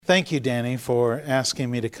Thank you, Danny, for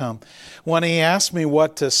asking me to come. When he asked me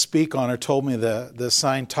what to speak on, or told me the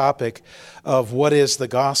assigned topic of what is the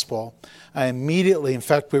gospel, I immediately, in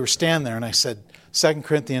fact, we were standing there and I said, 2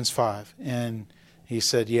 Corinthians 5. And he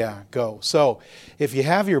said, yeah, go. So if you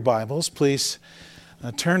have your Bibles, please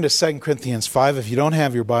turn to 2 Corinthians 5. If you don't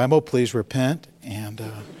have your Bible, please repent and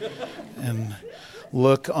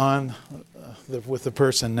look on with the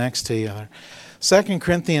person next to you. 2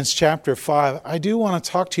 Corinthians chapter 5, I do want to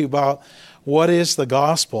talk to you about what is the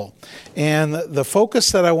gospel. And the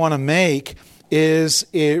focus that I want to make is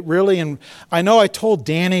it really, and I know I told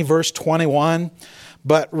Danny verse 21,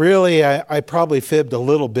 but really I probably fibbed a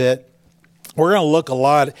little bit. We're going to look a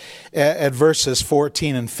lot at verses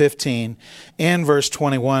 14 and 15 and verse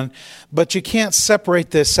 21, but you can't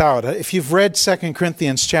separate this out. If you've read 2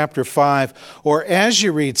 Corinthians chapter 5, or as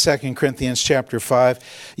you read 2 Corinthians chapter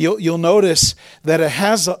 5, you'll notice that it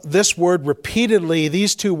has this word repeatedly,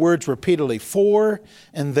 these two words repeatedly, for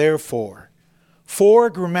and therefore. For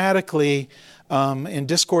grammatically, in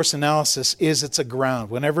discourse analysis, it's a ground.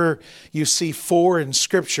 Whenever you see for in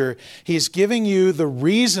Scripture, he's giving you the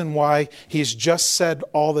reason why he's just said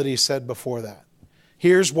all that he said before that.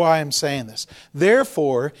 Here's why I'm saying this.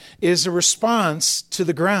 Therefore is a response to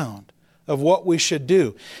the ground of what we should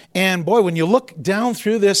do. And boy, when you look down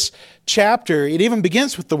through this chapter, it even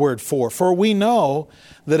begins with the word for. For we know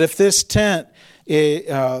that if this tent,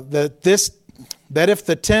 that if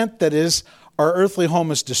the tent that is our earthly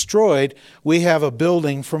home is destroyed, we have a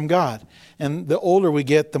building from God. And the older we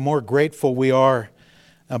get, the more grateful we are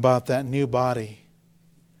about that new body.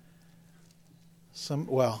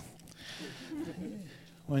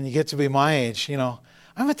 When you get to be my age,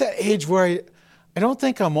 I'm at that age where I don't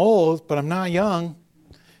think I'm old, but I'm not young.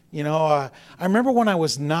 I remember when I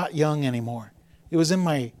was not young anymore. It was in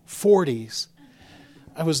my 40s.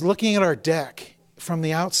 I was looking at our deck from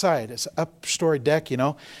the outside. It's an up-story deck,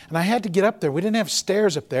 and I had to get up there. We didn't have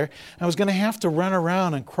stairs up there. I was going to have to run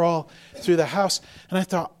around and crawl through the house. And I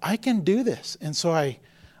thought, I can do this. And so I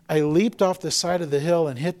leaped off the side of the hill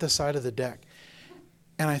and hit the side of the deck.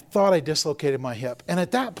 And I thought I dislocated my hip. And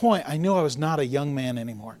at that point, I knew I was not a young man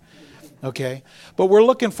anymore. Okay? But we're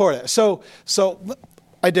looking for that. So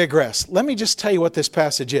I digress. Let me just tell you what this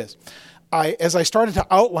passage is. As I started to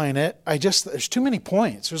outline it, there's too many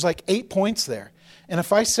points. There's like 8 points there. And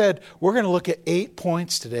if I said, we're going to look at 8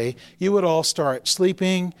 points today, you would all start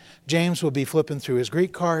sleeping. James would be flipping through his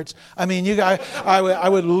Greek cards. I mean, you guys, I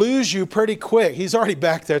would lose you pretty quick. He's already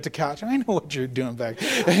back there at the couch. I know what you're doing back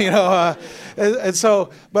there. And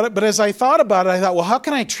so, but as I thought about it, I thought, well, how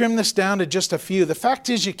can I trim this down to just a few? The fact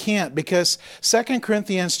is you can't, because 2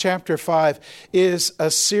 Corinthians chapter 5 is a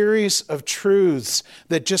series of truths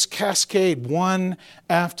that just cascade one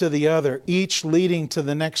after the other, each leading to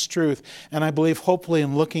the next truth. And I believe, hopefully,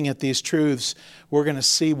 in looking at these truths, we're going to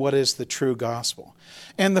see what is the true gospel.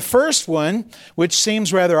 And the first one, which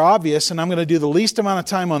seems rather obvious, and I'm going to do the least amount of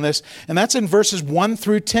time on this, and that's in verses 1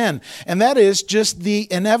 through 10. And that is just the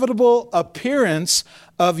inevitable appearance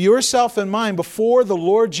of yourself and mine before the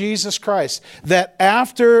Lord Jesus Christ. That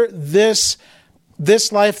after this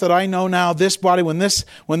life that I know now, this body, when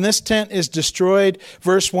this tent is destroyed,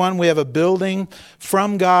 verse 1, we have a building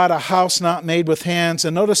from God, a house not made with hands.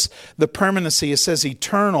 And notice the permanency. It says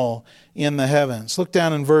eternal in the heavens. Look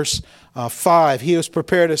down in verse 5. He who has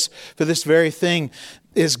prepared us for this very thing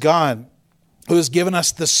is God, who has given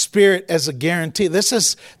us the Spirit as a guarantee. This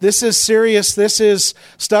is serious. This is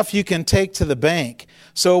stuff you can take to the bank.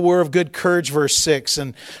 So we're of good courage, verse 6.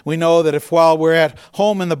 And we know that if while we're at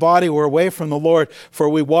home in the body, we're away from the Lord, for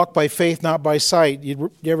we walk by faith, not by sight.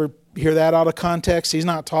 You ever hear that out of context? He's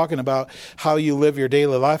not talking about how you live your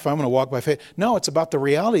daily life. I'm going to walk by faith. No, it's about the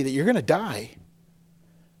reality that you're going to die.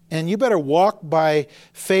 And you better walk by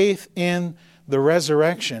faith in the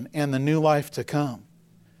resurrection and the new life to come.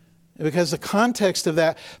 Because the context of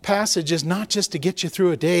that passage is not just to get you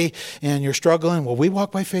through a day and you're struggling. Well, we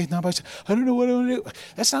walk by faith, not by sight. I don't know what I want to do.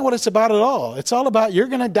 That's not what it's about at all. It's all about you're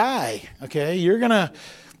going to die. Okay,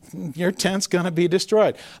 your tent's going to be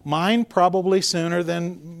destroyed. Mine probably sooner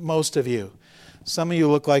than most of you. Some of you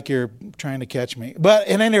look like you're trying to catch me. But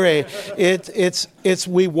at any rate, it's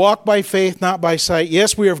we walk by faith, not by sight.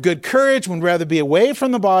 Yes, we are of good courage. We'd rather be away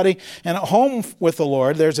from the body and at home with the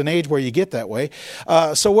Lord. There's an age where you get that way.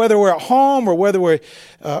 So whether we're at home or whether we're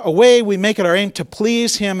away, we make it our aim to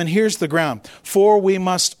please Him. And here's the ground. For we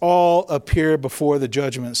must all appear before the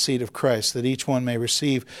judgment seat of Christ, that each one may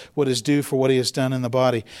receive what is due for what he has done in the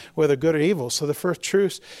body, whether good or evil. So the first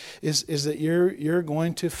truth is that you're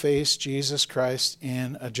going to face Jesus Christ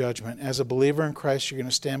in a judgment. As a believer in Christ, you're going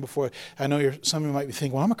to stand before. I know some of you you might be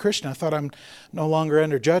thinking, well, I'm a Christian. I thought I'm no longer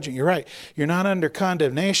under judgment. You're right. You're not under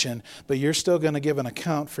condemnation, but you're still going to give an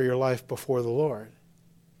account for your life before the Lord.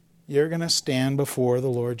 You're going to stand before the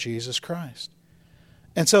Lord Jesus Christ.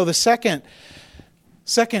 And so the second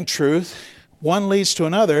truth, one leads to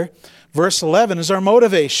another. Verse 11 is our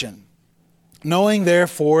motivation. Knowing,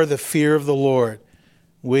 therefore, the fear of the Lord,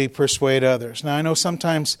 we persuade others. Now, I know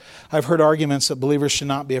sometimes I've heard arguments that believers should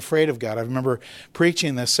not be afraid of God. I remember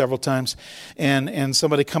preaching this several times and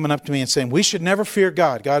somebody coming up to me and saying, we should never fear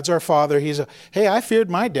God. God's our Father. Hey, I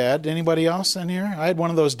feared my dad. Anybody else in here? I had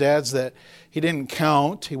one of those dads that he didn't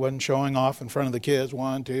count. He wasn't showing off in front of the kids.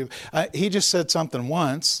 1, 2. He just said something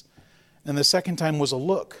once, and the second time was a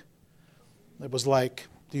look. It was like,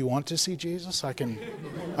 do you want to see Jesus? I can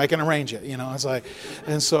arrange it. It's like,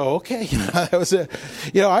 and so, okay, that was it.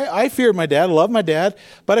 I feared my dad, loved my dad,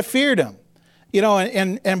 but I feared him.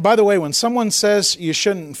 And by the way, when someone says you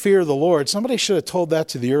shouldn't fear the Lord, somebody should have told that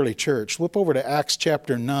to the early church. Flip over to Acts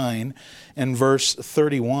chapter 9 and verse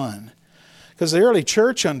 31. Because the early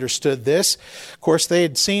church understood this. Of course, they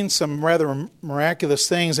had seen some rather miraculous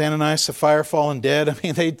things. Ananias, Sapphira fallen dead. I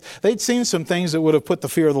mean, they'd seen some things that would have put the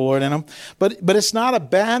fear of the Lord in them. But it's not a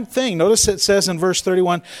bad thing. Notice it says in verse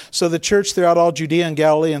 31, so the church throughout all Judea and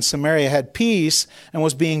Galilee and Samaria had peace and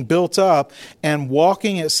was being built up and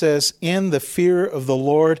walking, it says, in the fear of the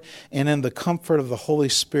Lord and in the comfort of the Holy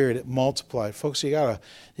Spirit. It multiplied. Folks, you gotta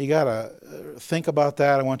think about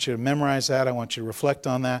that. I want you to memorize that. I want you to reflect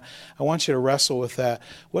on that. I want you to wrestle with that.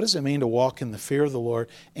 What does it mean to walk in the fear of the Lord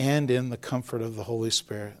and in the comfort of the Holy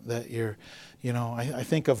Spirit? That you're, I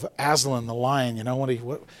think of Aslan the lion.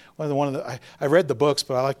 I read the books,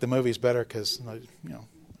 but I like the movies better because,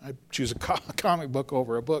 I choose a comic book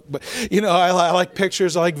over a book. But, I like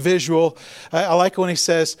pictures. I like visual. I like when he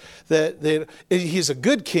says that he's a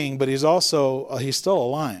good king, but he's still a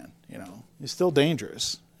lion. He's still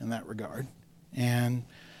dangerous in that regard. And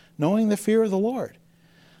knowing the fear of the Lord.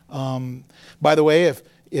 By the way,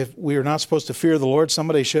 if we are not supposed to fear the Lord,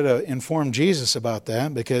 somebody should have informed Jesus about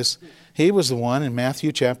that, because he was the one in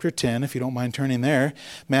Matthew chapter 10, if you don't mind turning there,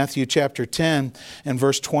 Matthew chapter 10 and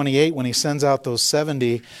verse 28, when he sends out those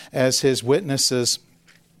 70 as his witnesses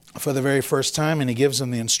for the very first time, and he gives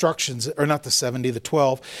them the instructions, or not the 70, the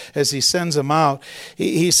 12, as he sends them out.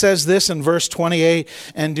 He says this in verse 28,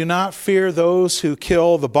 and do not fear those who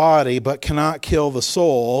kill the body, but cannot kill the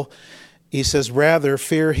soul. He says, rather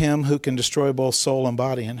fear him who can destroy both soul and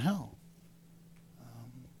body in hell.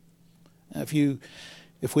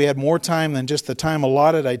 If we had more time than just the time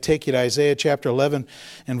allotted, I'd take you to Isaiah chapter 11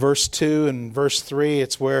 and verse 2 and verse 3.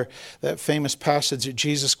 It's where that famous passage that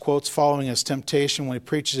Jesus quotes following his temptation when he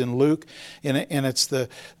preaches in Luke. And it's the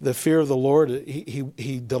fear of the Lord.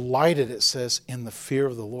 He delighted, it says, in the fear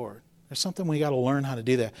of the Lord. There's something we got to learn how to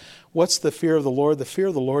do that. What's the fear of the Lord? The fear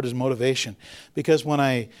of the Lord is motivation. Because when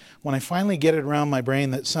I finally get it around my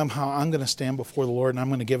brain that somehow I'm going to stand before the Lord and I'm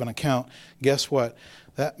going to give an account, guess what?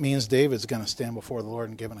 That means David's going to stand before the Lord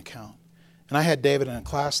and give an account. And I had David in a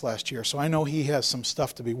class last year, so I know he has some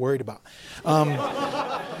stuff to be worried about.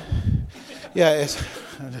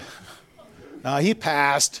 He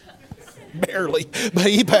passed. Barely. But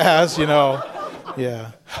he passed,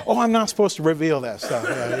 Yeah. Oh, I'm not supposed to reveal that stuff.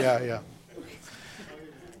 Yeah.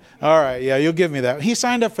 All right, you'll give me that. He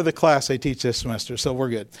signed up for the class I teach this semester, so we're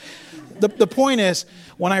good. The point is,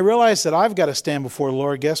 when I realize that I've got to stand before the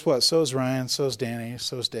Lord, guess what? So is Ryan, so is Danny,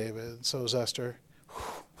 so is David, so is Esther.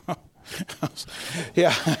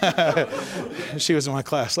 Yeah. She was in my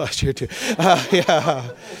class last year too.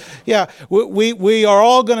 We are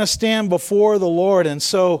all going to stand before the Lord. And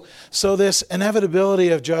so this inevitability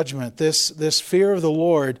of judgment, this fear of the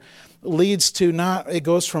Lord leads to it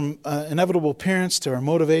goes from inevitable appearance to our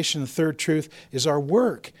motivation. The third truth is our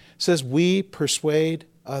work. It says we persuade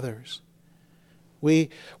others. We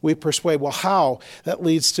persuade. Well, how? That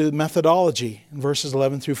leads to methodology in verses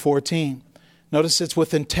 11 through 14. Notice it's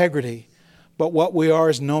with integrity, but what we are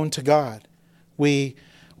is known to God. We're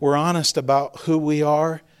honest about who we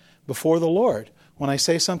are before the Lord. When I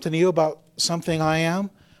say something to you about something I am,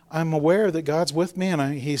 I'm aware that God's with me,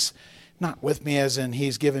 and He's not with me as in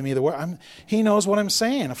He's giving me the word. He knows what I'm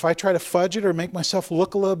saying. If I try to fudge it or make myself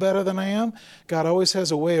look a little better than I am, God always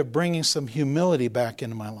has a way of bringing some humility back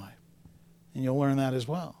into my life. And you'll learn that as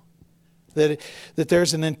well. That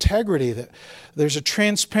there's an integrity, that there's a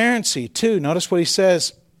transparency too. Notice what he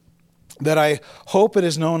says, that I hope it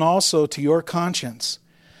is known also to your conscience.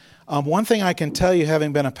 One thing I can tell you,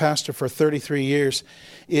 having been a pastor for 33 years,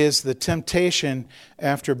 is the temptation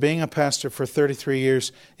after being a pastor for 33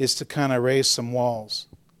 years is to kind of raise some walls,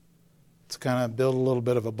 to kind of build a little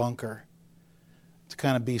bit of a bunker, to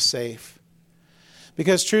kind of be safe.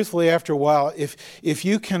 Because truthfully, after a while, if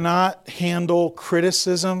you cannot handle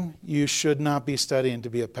criticism, you should not be studying to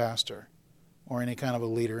be a pastor or any kind of a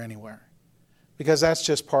leader anywhere. Because that's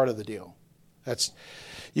just part of the deal.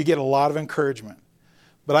 You get a lot of encouragement.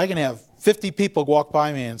 But I can have 50 people walk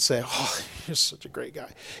by me and say, "Oh, you're such a great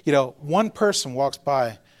guy." One person walks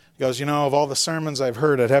by, goes, "Of all the sermons I've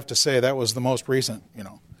heard, I'd have to say that was the most recent,"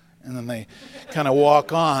 And then they kind of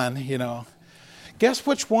walk on, Guess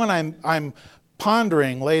which one I'm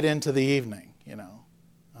pondering late into the evening,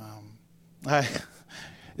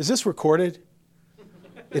 Is this recorded?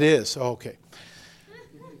 It is. Oh, okay.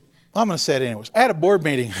 I'm going to say it anyways. I had a board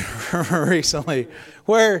meeting recently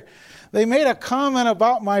where they made a comment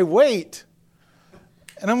about my weight.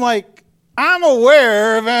 And I'm like, I'm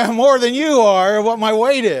aware of more than you are of what my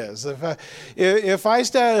weight is. If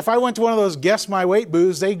I went to one of those guess my weight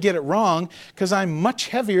booths, they'd get it wrong because I'm much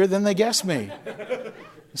heavier than they guess me.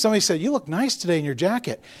 Somebody said, "You look nice today in your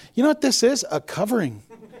jacket." You know what this is? A covering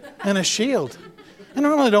and a shield. I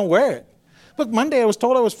normally don't wear it. But Monday I was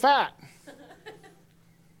told I was fat.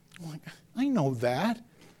 I'm like, I know that.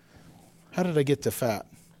 How did I get to fat?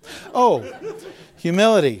 Oh,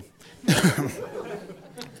 humility.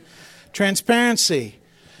 Transparency.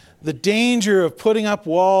 The danger of putting up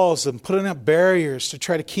walls and putting up barriers to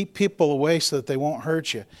try to keep people away so that they won't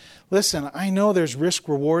hurt you. Listen, I know there's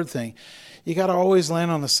risk-reward thing. You got to always land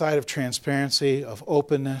on the side of transparency, of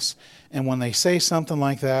openness. And when they say something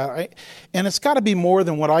like that, and it's got to be more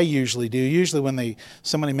than what I usually do. Usually when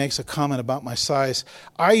somebody makes a comment about my size,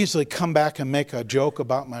 I usually come back and make a joke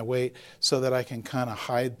about my weight so that I can kind of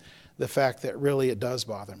hide the fact that really it does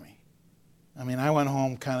bother me. I went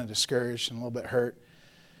home kind of discouraged and a little bit hurt.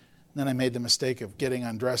 Then I made the mistake of getting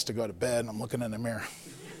undressed to go to bed, and I'm looking in the mirror.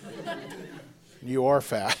 You are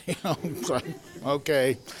fat,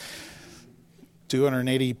 okay.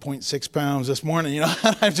 280.6 pounds this morning,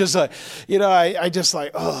 I'm just like, I just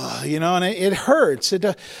like, oh, and it hurts.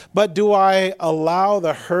 But do I allow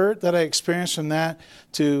the hurt that I experienced from that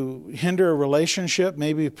to hinder a relationship,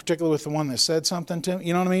 maybe particularly with the one that said something to me?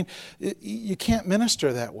 You know what I mean? You can't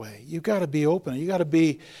minister that way. You've got to be open. You got to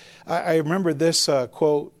be, I remember this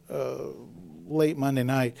quote late Monday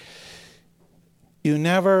night. You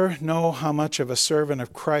never know how much of a servant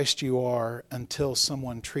of Christ you are until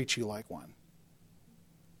someone treats you like one.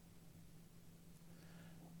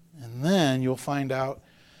 And then you'll find out,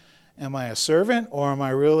 am I a servant or am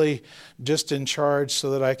I really just in charge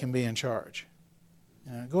so that I can be in charge?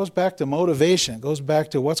 It goes back to motivation. It goes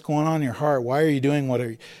back to what's going on in your heart. Why are you doing what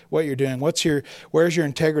you're doing? Where's your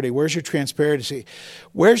integrity? Where's your transparency?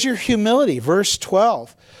 Where's your humility? Verse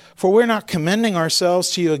 12. For we're not commending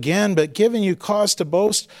ourselves to you again, but giving you cause to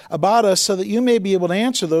boast about us so that you may be able to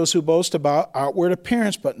answer those who boast about outward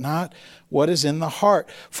appearance, but not what is in the heart.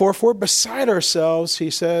 For if we're beside ourselves,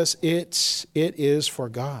 he says, it is for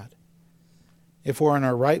God. If we're in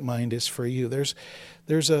our right mind, it's for you.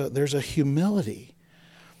 There's a humility.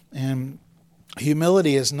 And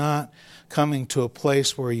humility is not coming to a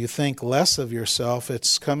place where you think less of yourself.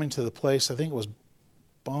 It's coming to the place, I think it was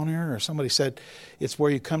Bonner or somebody said, it's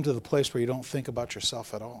where you come to the place where you don't think about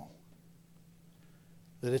yourself at all.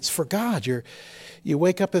 That it's for God. You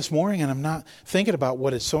wake up this morning and I'm not thinking about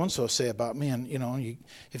what did so-and-so say about me. And,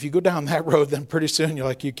 if you go down that road, then pretty soon you're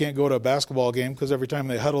like, you can't go to a basketball game because every time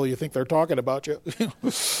they huddle, you think they're talking about you.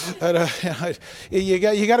 You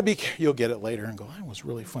got to be, you'll get it later and go, that was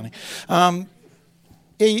really funny.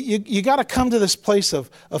 You got to come to this place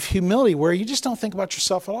of humility where you just don't think about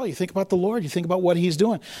yourself at all. You think about the Lord. You think about what He's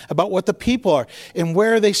doing, about what the people are, and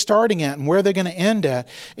where are they starting at, and where they're going to end at,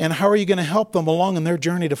 and how are you going to help them along in their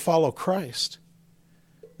journey to follow Christ.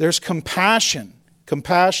 There's compassion.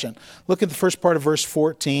 Compassion. Look at the first part of verse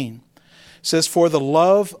 14. It says, for the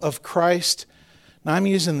love of Christ. Now I'm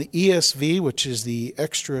using the ESV, which is the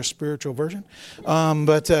extra spiritual version,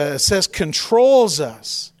 but it says controls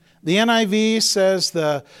us. The NIV says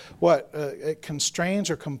it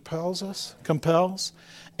constrains or compels us, compels.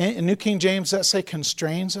 In New King James, that say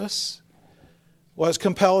constrains us? Well, it's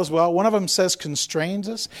compel as well. One of them says constrains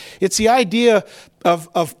us. It's the idea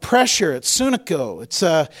of pressure. It's suniko.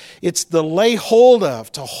 It's the lay hold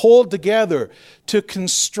of, to hold together, to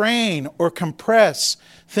constrain or compress.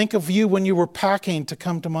 Think of you when you were packing to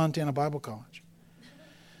come to Montana Bible College.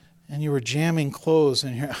 And you were jamming clothes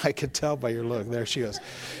in here. I could tell by your look. There she was.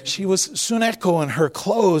 She was suneko-ing her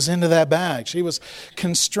clothes into that bag. She was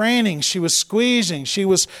constraining. She was squeezing. She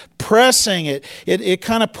was pressing it. It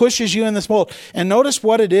kind of pushes you in this mold. And notice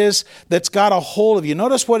what it is that's got a hold of you.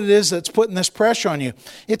 Notice what it is that's putting this pressure on you.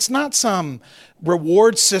 It's not some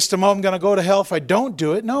reward system. Oh, I'm going to go to hell if I don't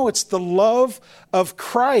do it. No, it's the love of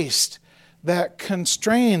Christ that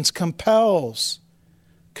constrains, compels,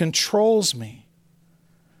 controls me.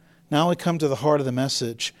 Now we come to the heart of the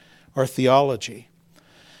message, our theology.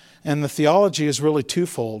 And the theology is really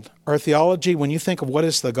twofold. Our theology, when you think of what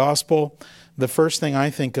is the gospel, the first thing I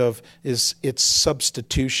think of is its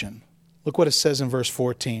substitution. Look what it says in verse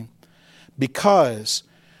 14. Because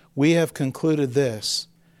we have concluded this,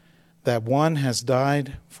 that one has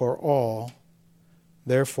died for all,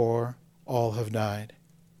 therefore all have died.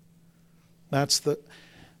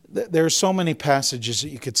 There are so many passages that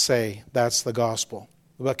you could say that's the gospel.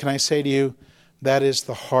 But can I say to you, that is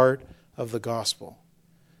the heart of the gospel.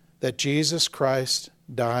 That Jesus Christ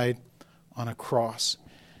died on a cross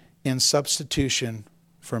in substitution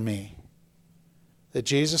for me. That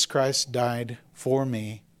Jesus Christ died for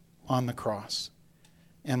me on the cross.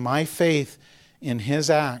 And my faith in His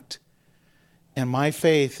act and my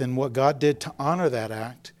faith in what God did to honor that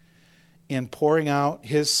act in pouring out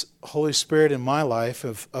His Holy Spirit in my life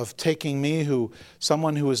of taking me,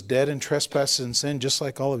 someone who was dead in trespasses and sin, just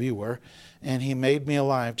like all of you were, and He made me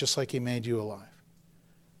alive just like He made you alive.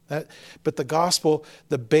 But the gospel,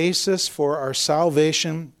 the basis for our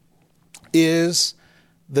salvation is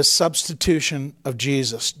the substitution of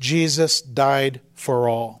Jesus. Jesus died for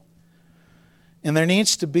all. And there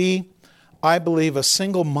needs to be, I believe, a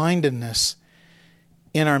single-mindedness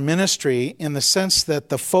in our ministry in the sense that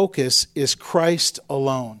the focus is Christ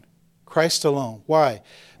alone. Christ alone. Why?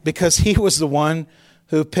 Because He was the one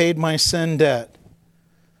who paid my sin debt.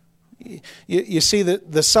 You see,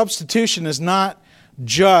 the substitution is not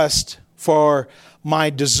just for my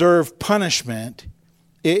deserved punishment.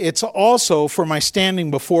 It's also for my standing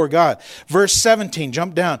before God. Verse 17,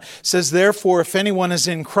 jump down, says, therefore, if anyone is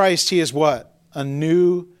in Christ, he is what? A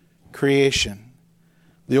new creation.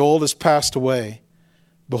 The old has passed away.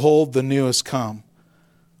 Behold, the new has come.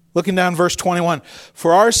 Looking down verse 21,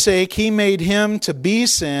 for our sake He made Him to be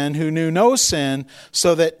sin who knew no sin,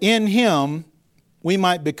 so that in Him we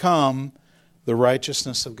might become the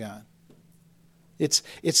righteousness of God.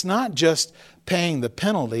 It's not just paying the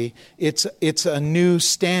penalty, it's a new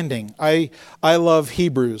standing. I love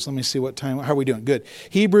Hebrews. Let me see what time, how are we doing? Good.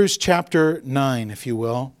 Hebrews chapter 9, if you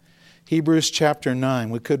will. Hebrews chapter 9.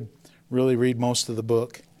 We could really read most of the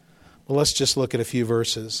book. But let's just look at a few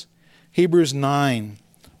verses. Hebrews 9,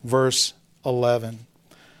 verse 11.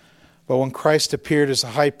 But when Christ appeared as a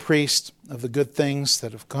high priest of the good things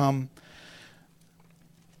that have come,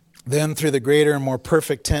 then through the greater and more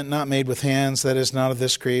perfect tent not made with hands, that is not of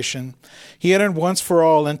this creation, He entered once for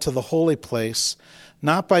all into the holy place,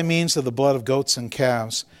 not by means of the blood of goats and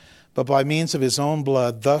calves, but by means of His own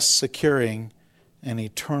blood, thus securing an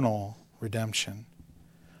eternal redemption.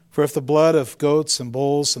 For if the blood of goats and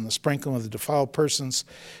bulls and the sprinkling of the defiled persons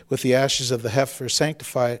with the ashes of the heifer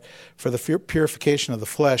sanctify for the purification of the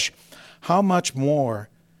flesh, how much more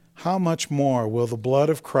will the blood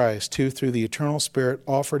of Christ, who through the eternal Spirit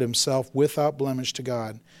offered Himself without blemish to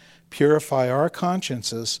God, purify our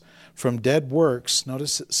consciences from dead works,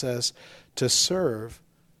 notice it says, to serve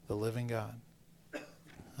the living God.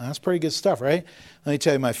 Now, that's pretty good stuff, right? Let me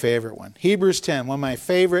tell you my favorite one. Hebrews 10, one of my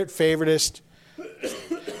favoritist.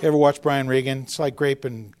 You ever watch Brian Regan? It's like grape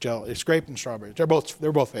and jelly. It's grape and strawberries. They're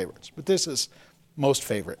both favorites, but this is most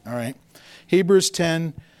favorite, all right? Hebrews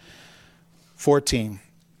 10, 14.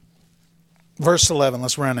 Verse 11,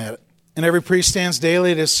 let's run at it. And every priest stands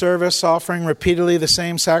daily at his service, offering repeatedly the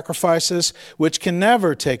same sacrifices, which can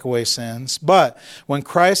never take away sins. But when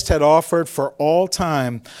Christ had offered for all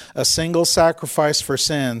time a single sacrifice for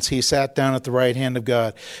sins, He sat down at the right hand of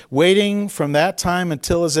God, waiting from that time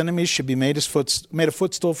until His enemies should be made a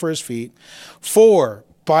footstool for His feet. For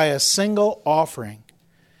by a single offering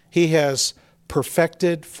He has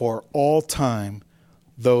perfected for all time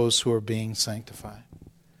those who are being sanctified.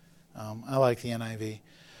 I like the NIV.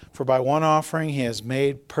 For by one offering He has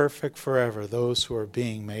made perfect forever those who are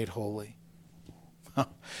being made holy.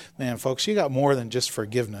 Man, folks, you got more than just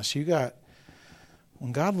forgiveness.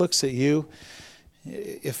 When God looks at you,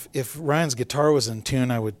 if Ryan's guitar was in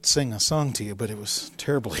tune, I would sing a song to you, but it was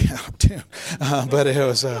terribly out of tune. But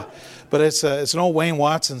it's an old Wayne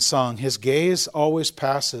Watson song. His gaze always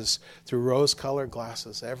passes through rose-colored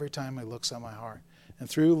glasses every time He looks at my heart. And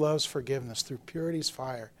through love's forgiveness, through purity's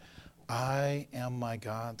fire, I am my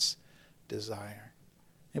God's desire.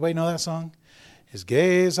 Anybody know that song? His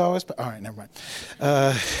gaze always... All right, never mind.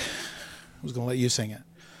 I was going to let you sing it.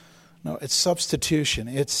 No, it's substitution.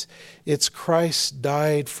 It's Christ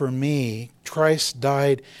died for me. Christ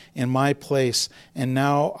died in my place. And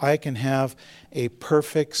now I can have a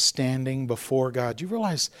perfect standing before God. Do you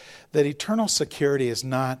realize that eternal security is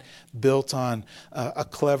not built on a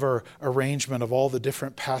clever arrangement of all the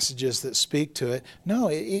different passages that speak to it? No,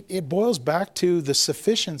 it boils back to the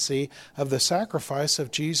sufficiency of the sacrifice of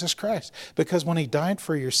Jesus Christ. Because when he died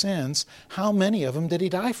for your sins, how many of them did he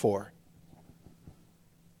die for?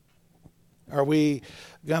 Are we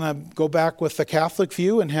going to go back with the Catholic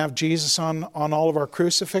view and have Jesus on all of our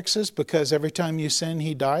crucifixes because every time you sin,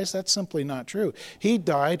 he dies? That's simply not true. He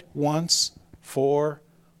died once for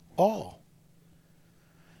all.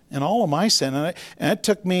 And all of my sin, and it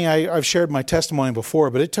took me, I've shared my testimony before,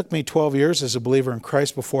 but it took me 12 years as a believer in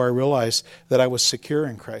Christ before I realized that I was secure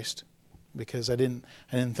in Christ. Because I didn't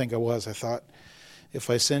think I was. I thought if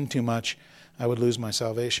I sinned too much, I would lose my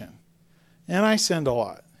salvation. And I sinned a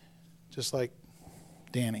lot. Just like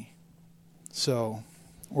Danny. So,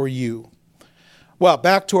 or you. Well,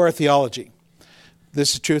 back to our theology.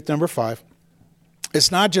 This is truth number 5.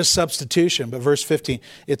 It's not just substitution, but verse 15.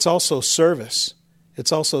 It's also service.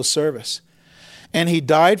 It's also service. And he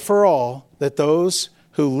died for all, that those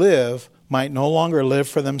who live might no longer live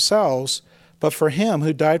for themselves, but for him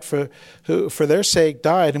who died who for their sake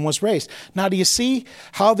died and was raised. Now, do you see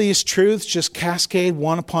how these truths just cascade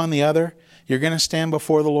one upon the other? You're going to stand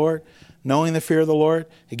before the Lord, knowing the fear of the Lord.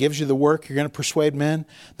 It gives you the work. You're going to persuade men.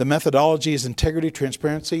 The methodology is integrity,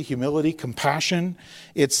 transparency, humility, compassion.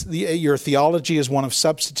 Your theology is one of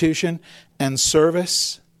substitution and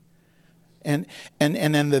service. And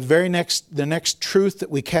then the next truth that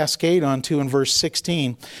we cascade onto in verse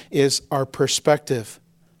 16 is our perspective.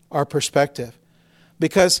 Our perspective.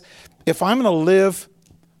 Because if I'm going to live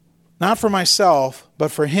not for myself,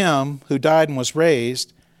 but for him who died and was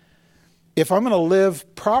raised, if I'm going to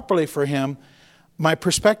live properly for him, my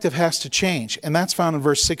perspective has to change. And that's found in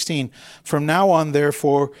verse 16. From now on,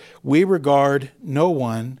 therefore, we regard no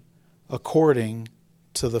one according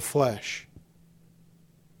to the flesh.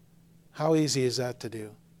 How easy is that to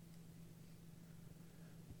do?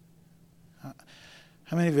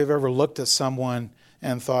 How many of you have ever looked at someone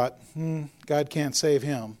and thought, God can't save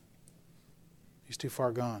him. He's too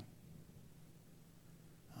far gone.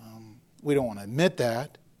 We don't want to admit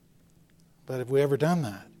that. But have we ever done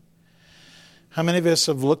that? How many of us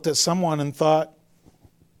have looked at someone and thought,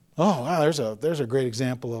 oh, wow, there's a great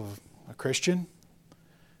example of a Christian,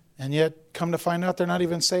 and yet come to find out they're not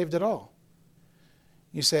even saved at all?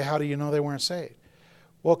 You say, how do you know they weren't saved?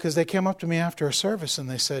 Well, because they came up to me after a service and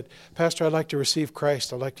they said, Pastor, I'd like to receive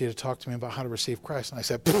Christ. I'd like you to talk to me about how to receive Christ. And I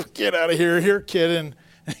said, get out of here, kid. And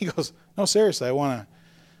he goes, no, seriously, I want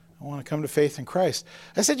to come to faith in Christ.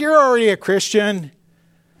 I said, you're already a Christian.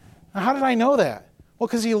 Now, how did I know that? Well,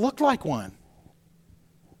 because he looked like one.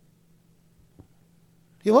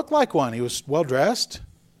 He looked like one. He was well-dressed.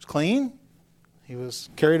 He was clean. He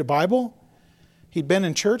carried a Bible. He'd been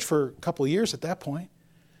in church for a couple of years at that point.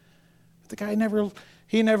 But the guy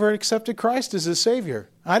never accepted Christ as his Savior.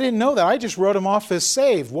 I didn't know that. I just wrote him off as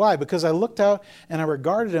saved. Why? Because I looked out and I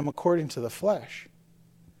regarded him according to the flesh.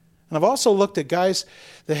 And I've also looked at guys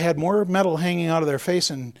that had more metal hanging out of their face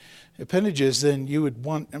and appendages than you would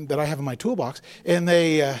want that I have in my toolbox, and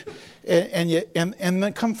they and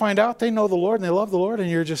then come find out they know the Lord and they love the Lord, and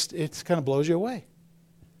it kind of blows you away.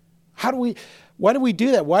 Why do we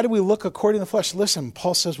do that? Why do we look according to the flesh? Listen,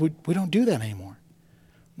 Paul says we don't do that anymore.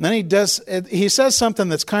 And then he says something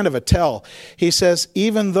that's kind of a tell. He says,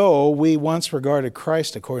 even though we once regarded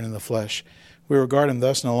Christ according to the flesh, we regard him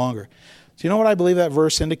thus no longer. Do you know what I believe that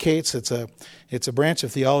verse indicates? It's a branch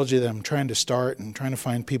of theology that I'm trying to start and trying to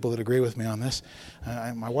find people that agree with me on this.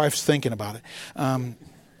 My wife's thinking about it.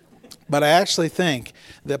 But I actually think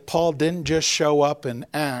that Paul didn't just show up in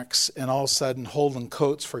Acts and all of a sudden holding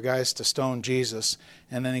coats for guys to stone Jesus.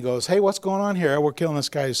 And then he goes, hey, what's going on here? We're killing this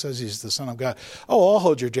guy who says he's the Son of God. Oh, I'll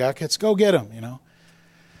hold your jackets. Go get him,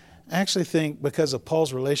 I actually think because of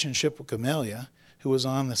Paul's relationship with Gamaliel, who was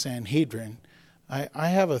on the Sanhedrin, I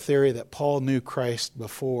have a theory that Paul knew Christ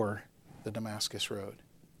before the Damascus Road.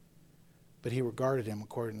 But he regarded him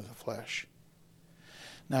according to the flesh.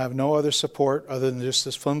 Now, I have no other support other than just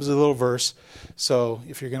this flimsy little verse. So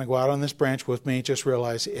if you're going to go out on this branch with me, just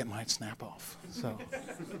realize it might snap off.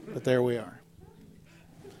 But there we are.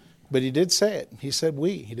 But he did say it. He said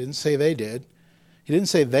we. He didn't say they did. He didn't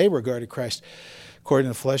say they regarded Christ according to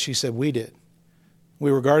the flesh. He said we did.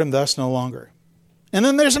 We regard him thus no longer. And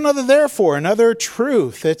then there's another therefore, another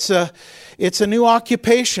truth. It's a new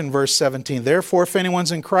occupation, verse 17. Therefore, if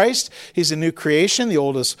anyone's in Christ, he's a new creation. The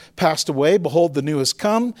old has passed away. Behold, the new has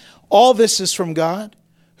come. All this is from God,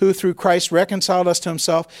 who through Christ reconciled us to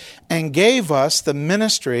himself and gave us the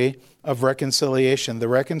ministry of reconciliation. The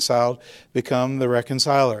reconciled become the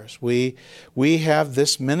reconcilers. We have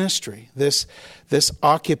this ministry, this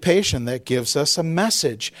occupation that gives us a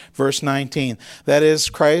message. Verse 19, that is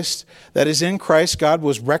in Christ, God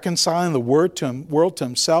was reconciling the world to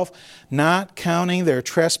himself, not counting their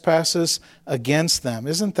trespasses against them.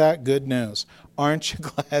 Isn't that good news? Aren't you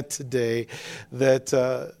glad today that,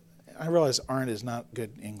 I realize aren't is not good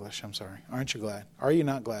English, I'm sorry. Aren't you glad? Are you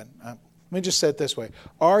not glad? Let me just say it this way.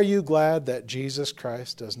 Are you glad that Jesus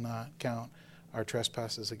Christ does not count our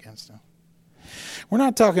trespasses against him? We're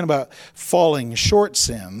not talking about falling short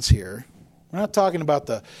sins here. We're not talking about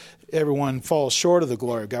everyone falls short of the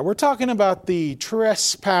glory of God. We're talking about the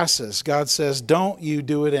trespasses. God says, don't you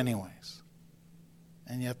do it anyways.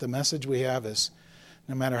 And yet the message we have is,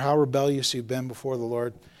 no matter how rebellious you've been before the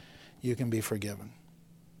Lord, you can be forgiven.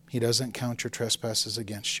 He doesn't count your trespasses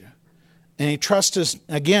against you. And he trusts us,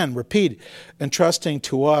 again, repeat, entrusting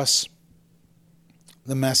to us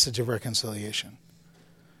the message of reconciliation.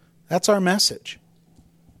 That's our message.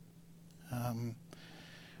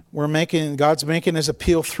 God's making his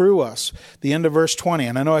appeal through us. The end of verse 20,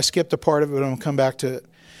 and I know I skipped a part of it, but I'm going to come back to it.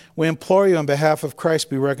 We implore you on behalf of Christ,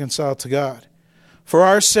 be reconciled to God. For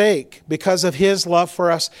our sake, because of his love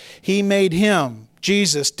for us, he made him,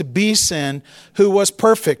 Jesus, to be sin, who was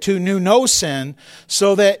perfect, who knew no sin,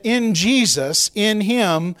 so that in Jesus, in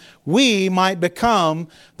him, we might become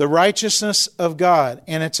the righteousness of God.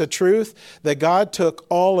 And it's a truth that God took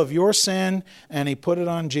all of your sin and he put it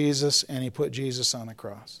on Jesus, and he put Jesus on the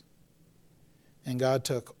cross. And God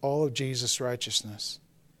took all of Jesus' righteousness.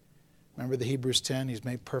 Remember the Hebrews 10, he's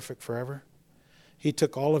made perfect forever? He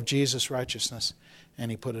took all of Jesus' righteousness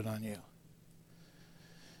and he put it on you.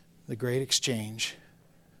 The great exchange.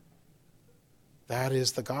 That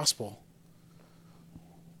is the gospel.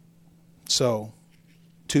 So,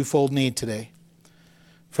 twofold need today.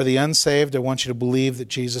 For the unsaved, I want you to believe that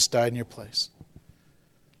Jesus died in your place.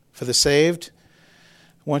 For the saved,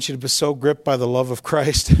 I want you to be so gripped by the love of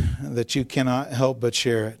Christ that you cannot help but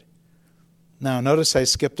share it. Now, notice I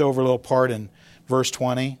skipped over a little part in verse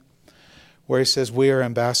 20 where he says, we are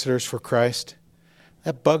ambassadors for Christ.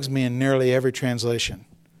 That bugs me in nearly every translation,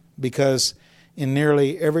 because in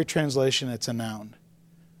nearly every translation it's a noun,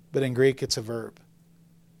 but in Greek it's a verb.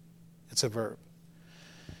 It's a verb.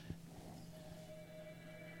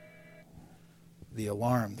 The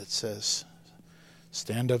alarm that says,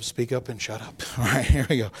 stand up, speak up, and shut up. All right, here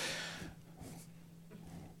we go.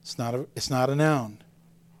 It's not a noun.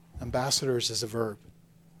 Ambassadors is a verb.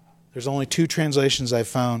 There's only two translations I've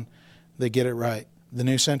found that get it right. The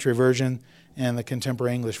New Century Version and the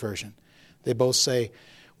Contemporary English Version. They both say,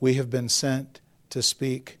 we have been sent to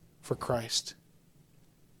speak for Christ.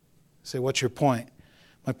 I say, what's your point?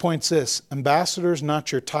 My point's this: ambassador's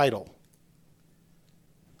not your title.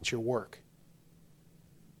 It's your work.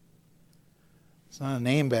 It's not a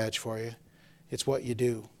name badge for you. It's what you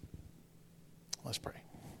do. Let's pray.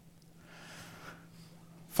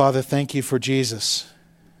 Father, thank you for Jesus.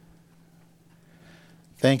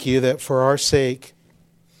 Thank you that for our sake,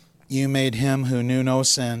 you made him who knew no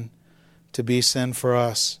sin to be sin for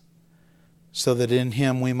us, so that in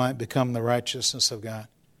him we might become the righteousness of God.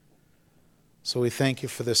 So we thank you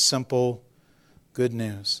for this simple good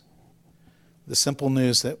news. The simple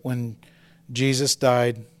news that when Jesus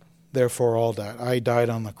died, therefore all died. I died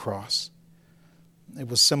on the cross. It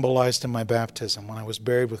was symbolized in my baptism when I was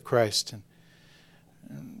buried with Christ and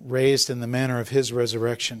raised in the manner of his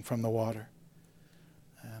resurrection from the water.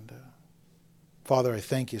 And Father, I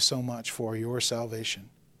thank you so much for your salvation.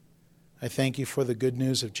 I thank you for the good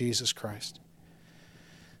news of Jesus Christ.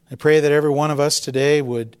 I pray that every one of us today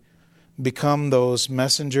would become those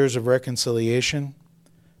messengers of reconciliation,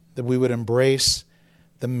 that we would embrace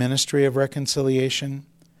the ministry of reconciliation,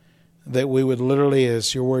 that we would literally,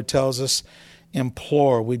 as your word tells us,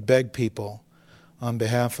 implore, we'd beg people on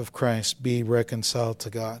behalf of Christ, be reconciled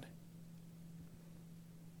to God.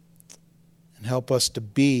 And help us to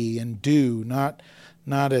be and do, not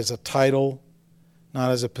as a title,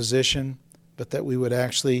 not as a position, but that we would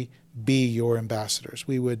actually be your ambassadors.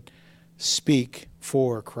 We would speak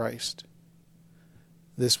for Christ.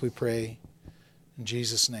 This we pray in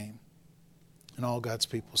Jesus' name. And all God's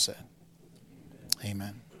people said,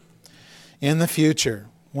 amen. In the future,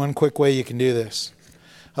 one quick way you can do this.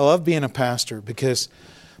 I love being a pastor because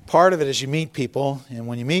part of it is you meet people, and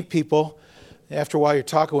when you meet people, after a while you're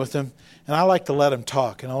talking with them, and I like to let them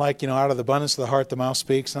talk. And I like, out of the abundance of the heart, the mouth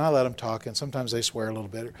speaks, and I let them talk. And sometimes they swear a little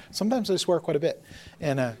bit. Or sometimes they swear quite a bit.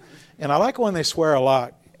 And I like when they swear a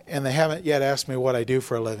lot, and they haven't yet asked me what I do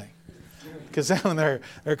for a living. Because then when they're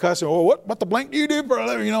cussing, oh, what the blank do you do for a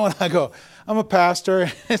living? You know, and I go, I'm a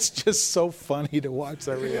pastor. It's just so funny to watch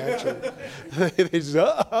their reaction. They just,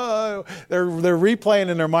 they're replaying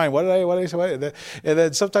in their mind. What did I say? And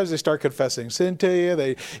then sometimes they start confessing sin to you.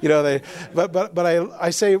 But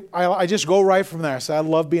I just go right from there. So I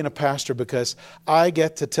love being a pastor because I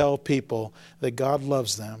get to tell people that God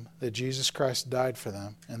loves them, that Jesus Christ died for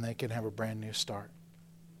them, and they can have a brand new start.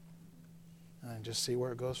 And just see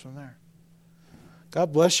where it goes from there.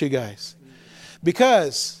 God bless you guys.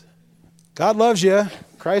 Because God loves you,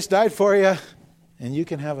 Christ died for you, and you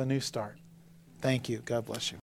can have a new start. Thank you. God bless you.